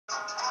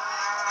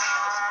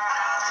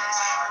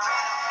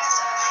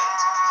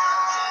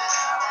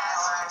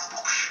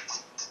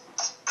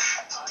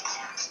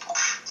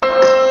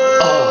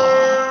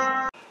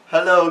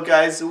Yo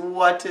guys,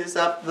 what is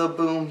up? The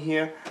Boom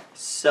here.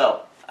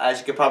 So, as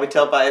you can probably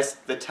tell by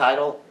the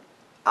title,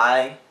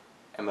 I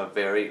am a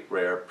very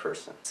rare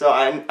person. So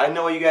I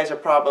know what you guys are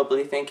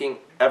probably thinking.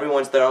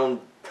 Everyone's their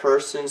own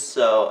person,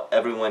 so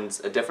everyone's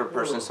a different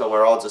person, so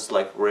we're all just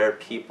like rare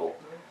people.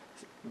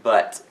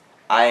 But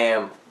I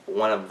am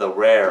one of the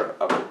rare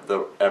of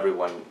the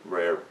everyone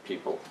rare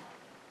people.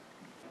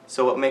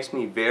 So what makes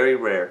me very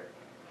rare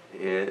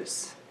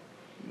is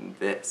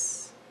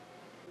this.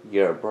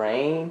 Your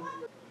brain?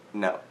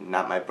 No,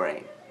 not my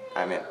brain.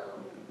 I meant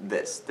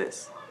this,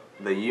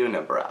 the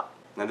unibrow.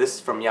 Now this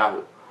is from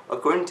Yahoo.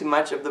 According to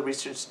much of the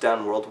research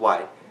done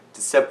worldwide,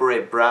 to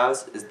separate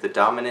brows is the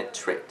dominant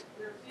trait.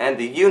 And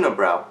the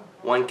unibrow,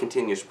 one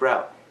continuous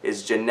brow,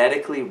 is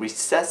genetically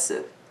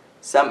recessive.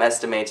 Some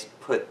estimates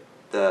put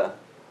the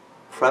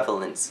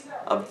prevalence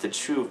of the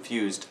true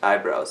fused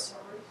eyebrows.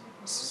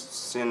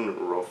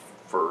 Sinrofers.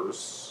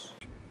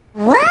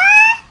 What?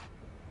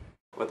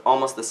 With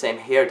almost the same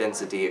hair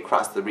density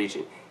across the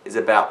region, is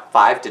about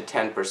 5 to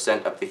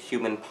 10% of the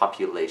human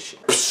population.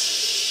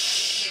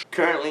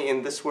 Currently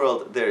in this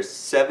world, there's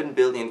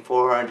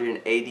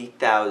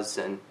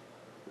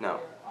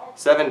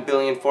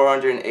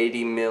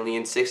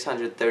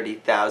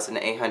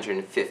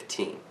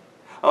 7,480,630,815.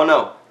 Oh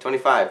no,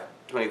 25,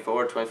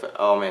 24, 25.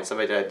 Oh man,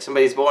 somebody died.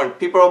 Somebody's born.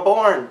 People are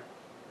born.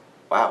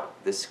 Wow,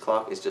 this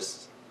clock is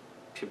just,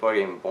 people are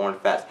getting born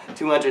fast.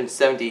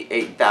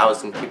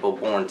 278,000 people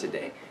born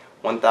today.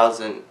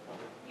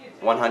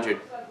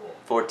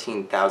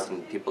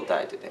 114,000 people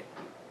died today.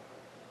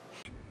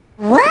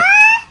 What?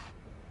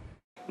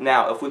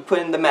 Now, if we put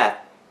in the math,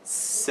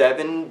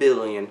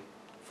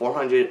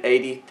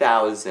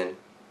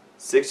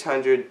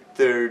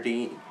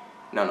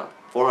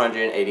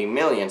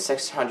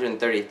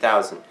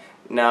 480,630,000.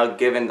 Now,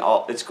 given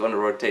all, it's going to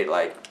rotate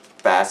like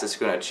fast, it's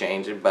going to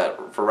change it,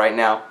 but for right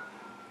now,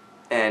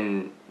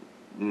 and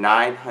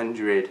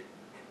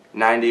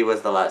 990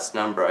 was the last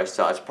number I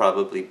saw. It's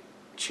probably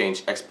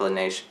changed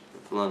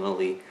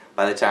exponentially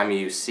by the time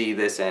you see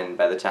this and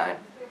by the time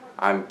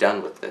I'm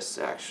done with this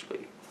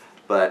actually.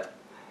 But,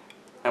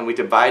 and we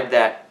divide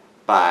that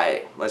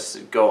by, let's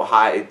go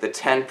high, the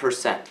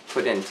 10%,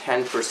 put in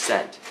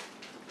 10%,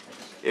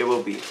 it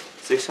will be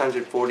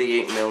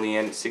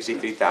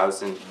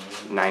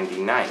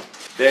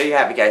 648,063,099. There you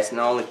have it guys,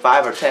 and only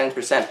 5 or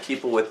 10%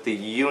 people with the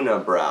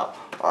unibrow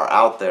are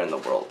out there in the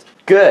world.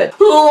 Good.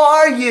 Who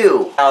are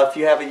you? Now, if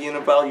you have a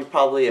unibrow, you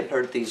probably have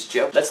heard these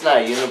jokes. That's not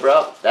a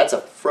unibrow, that's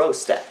a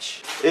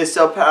fro-stache. It is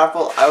so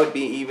powerful, I would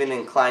be even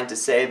inclined to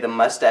say the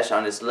mustache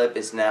on his lip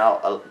is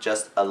now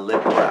just a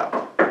lip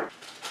brow.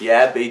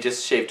 Yeah, but he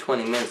just shaved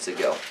 20 minutes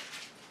ago.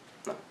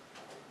 No.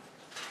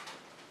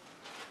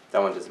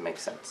 That one doesn't make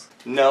sense.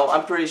 No,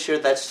 I'm pretty sure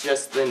that's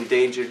just the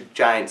endangered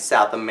giant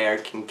South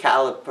American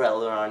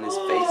caterpillar on his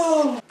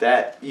face.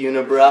 That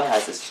unibrow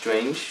has a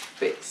strange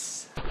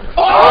face.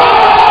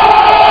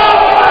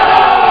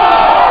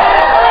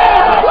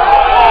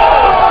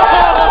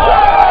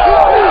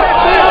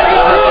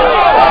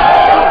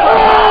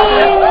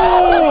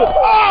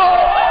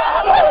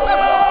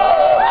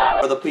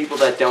 For the people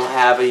that don't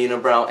have a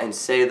unibrow and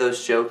say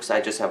those jokes,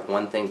 I just have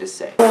one thing to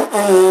say.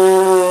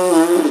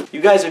 You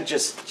guys are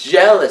just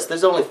jealous.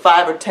 There's only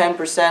 5 or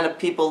 10% of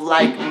people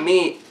like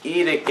me.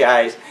 Eat it,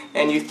 guys.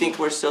 And you think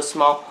we're so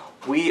small?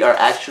 We are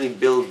actually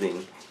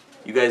building.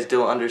 You guys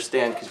don't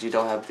understand because you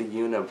don't have the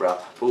unibrow.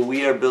 But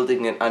we are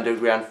building an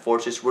underground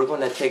fortress. We're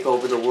going to take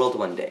over the world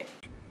one day.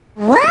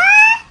 What?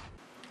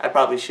 I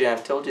probably shouldn't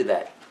have told you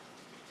that.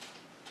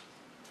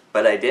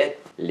 But I did.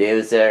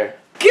 Loser.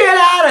 Get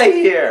out of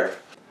here!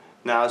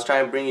 Now I was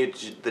trying to bring you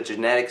the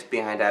genetics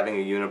behind having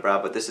a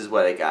unibrow, but this is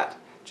what I got.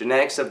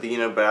 Genetics of the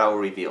unibrow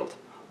revealed.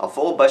 A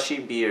full bushy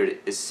beard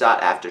is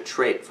sought after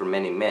trait for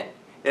many men.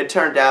 It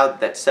turned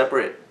out that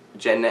separate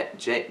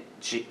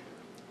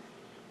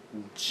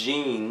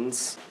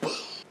genes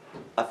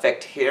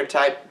affect hair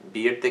type,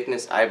 beard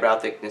thickness, eyebrow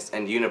thickness,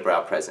 and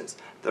unibrow presence.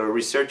 The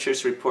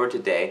researchers report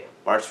today,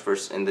 March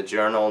 1st, in the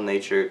journal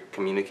Nature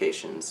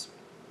Communications.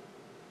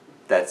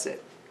 That's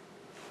it.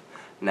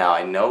 Now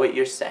I know what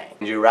you're saying.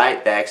 You're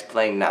right, that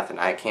explained nothing.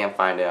 I can't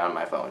find it on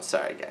my phone.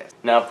 Sorry guys.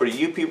 Now for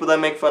you people that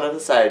make fun of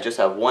this, I just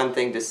have one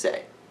thing to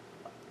say.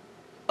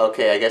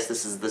 Okay, I guess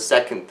this is the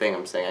second thing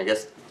I'm saying. I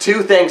guess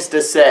 2 things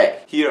to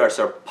say. Here are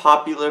some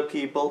popular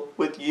people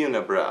with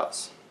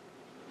unibrows.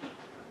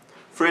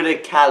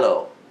 Frida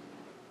Kahlo.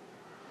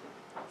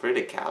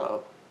 Frida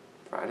Kahlo?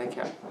 Frida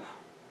Kahlo?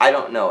 I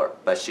don't know her,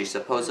 but she's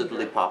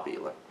supposedly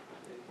popular.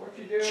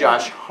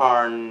 Josh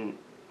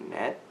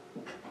Hartnett?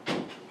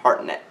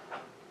 Hartnett.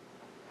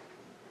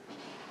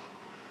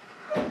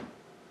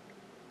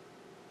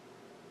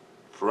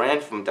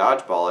 Fran from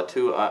Dodgeball, a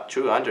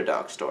true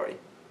underdog story.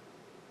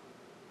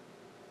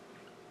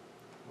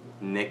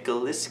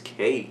 Nicolas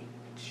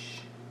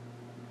Cage.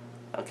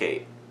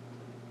 Okay.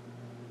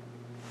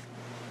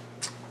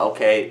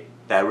 Okay,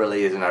 that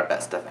really isn't our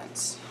best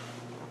defense.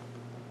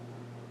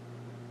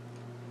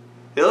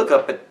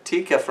 Ilka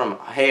Patika from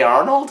Hey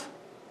Arnold?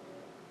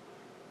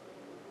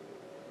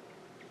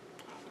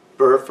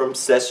 Burr from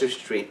Sesame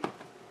Street.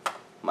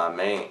 my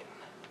man.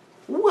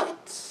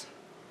 What?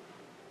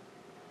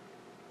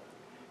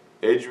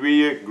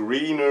 Adria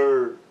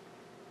Greener.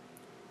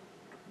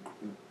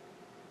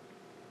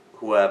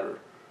 Whoever.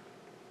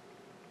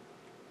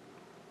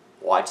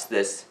 Watch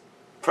this.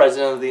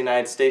 President of the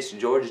United States,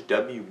 George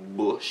W.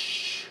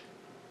 Bush.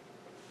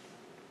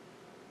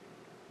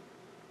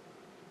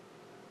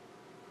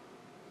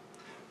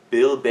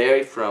 Bill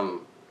Berry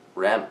from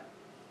Rem.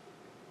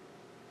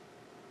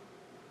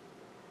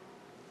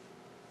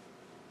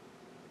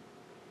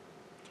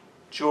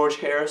 George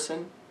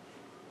Harrison.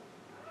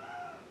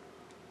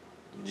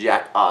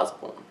 Jack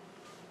Osborne.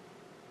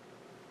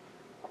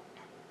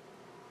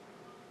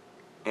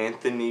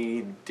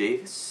 Anthony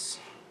Davis.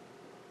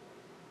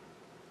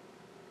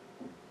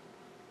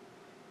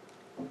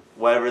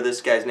 Whatever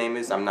this guy's name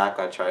is, I'm not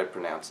going to try to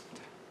pronounce it.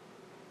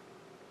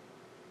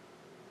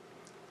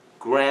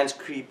 Grant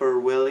Creeper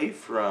Willie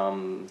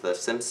from The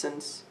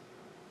Simpsons.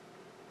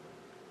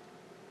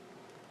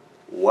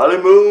 Wally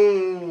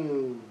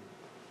Moon.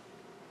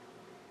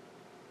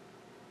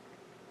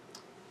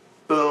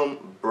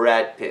 Boom,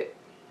 Brad Pitt.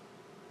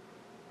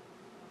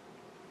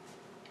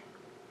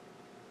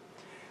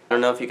 I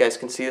don't know if you guys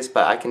can see this,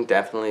 but I can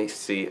definitely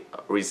see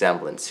a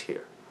resemblance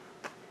here.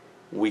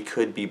 We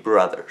could be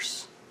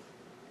brothers.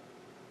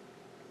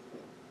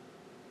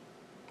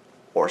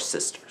 Or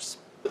sisters.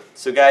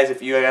 So guys,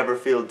 if you ever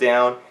feel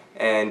down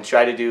and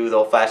try to do the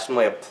old-fashioned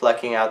way of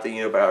plucking out the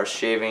unibrow or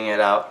shaving it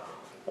out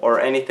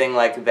or anything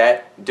like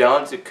that,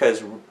 don't,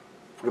 because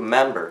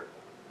remember,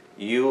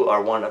 you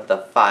are one of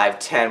the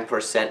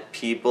 5–10%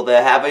 people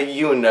that have a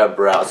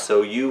unibrow.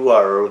 So you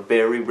are a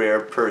very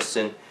rare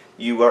person.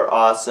 You are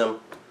awesome.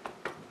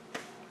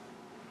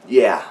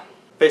 Yeah.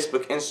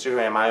 Facebook,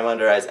 Instagram, I'm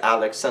under as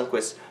Alex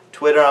Sundquist.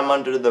 Twitter, I'm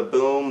under the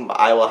Boom.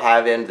 I will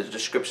have it in the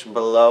description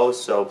below,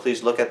 so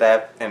please look at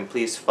that and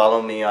please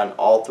follow me on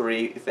all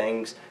three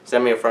things.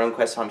 Send me a friend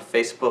request on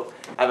Facebook.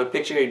 I have a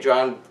picture here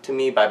drawn to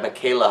me by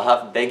Michaela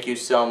Huff. Thank you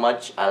so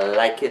much. I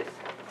like it.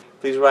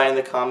 Please write in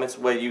the comments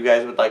what you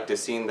guys would like to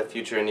see in the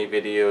future, any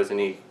videos,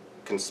 any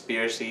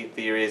conspiracy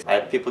theories. I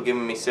have people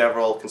giving me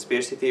several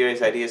conspiracy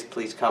theories, ideas.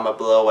 Please comment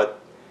below what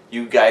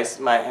you guys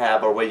might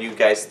have or what you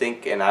guys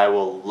think, and I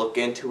will look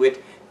into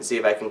it and see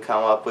if I can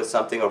come up with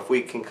something, or if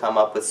we can come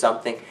up with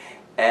something.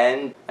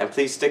 And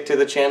please stick to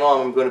the channel.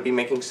 I'm going to be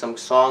making some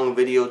song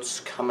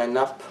videos coming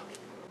up.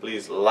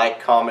 Please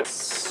like, comment,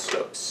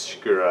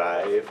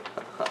 subscribe.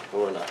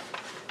 We're not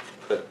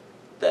put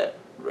that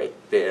right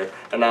there,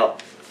 and I'll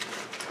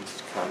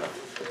just kind of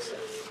fix it.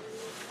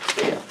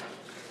 So yeah,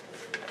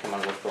 come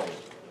on, let's go.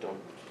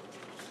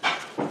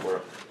 Don't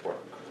work.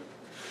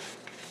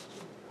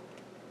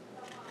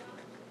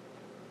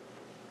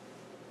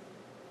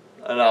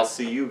 And I'll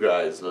see you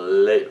guys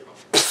later.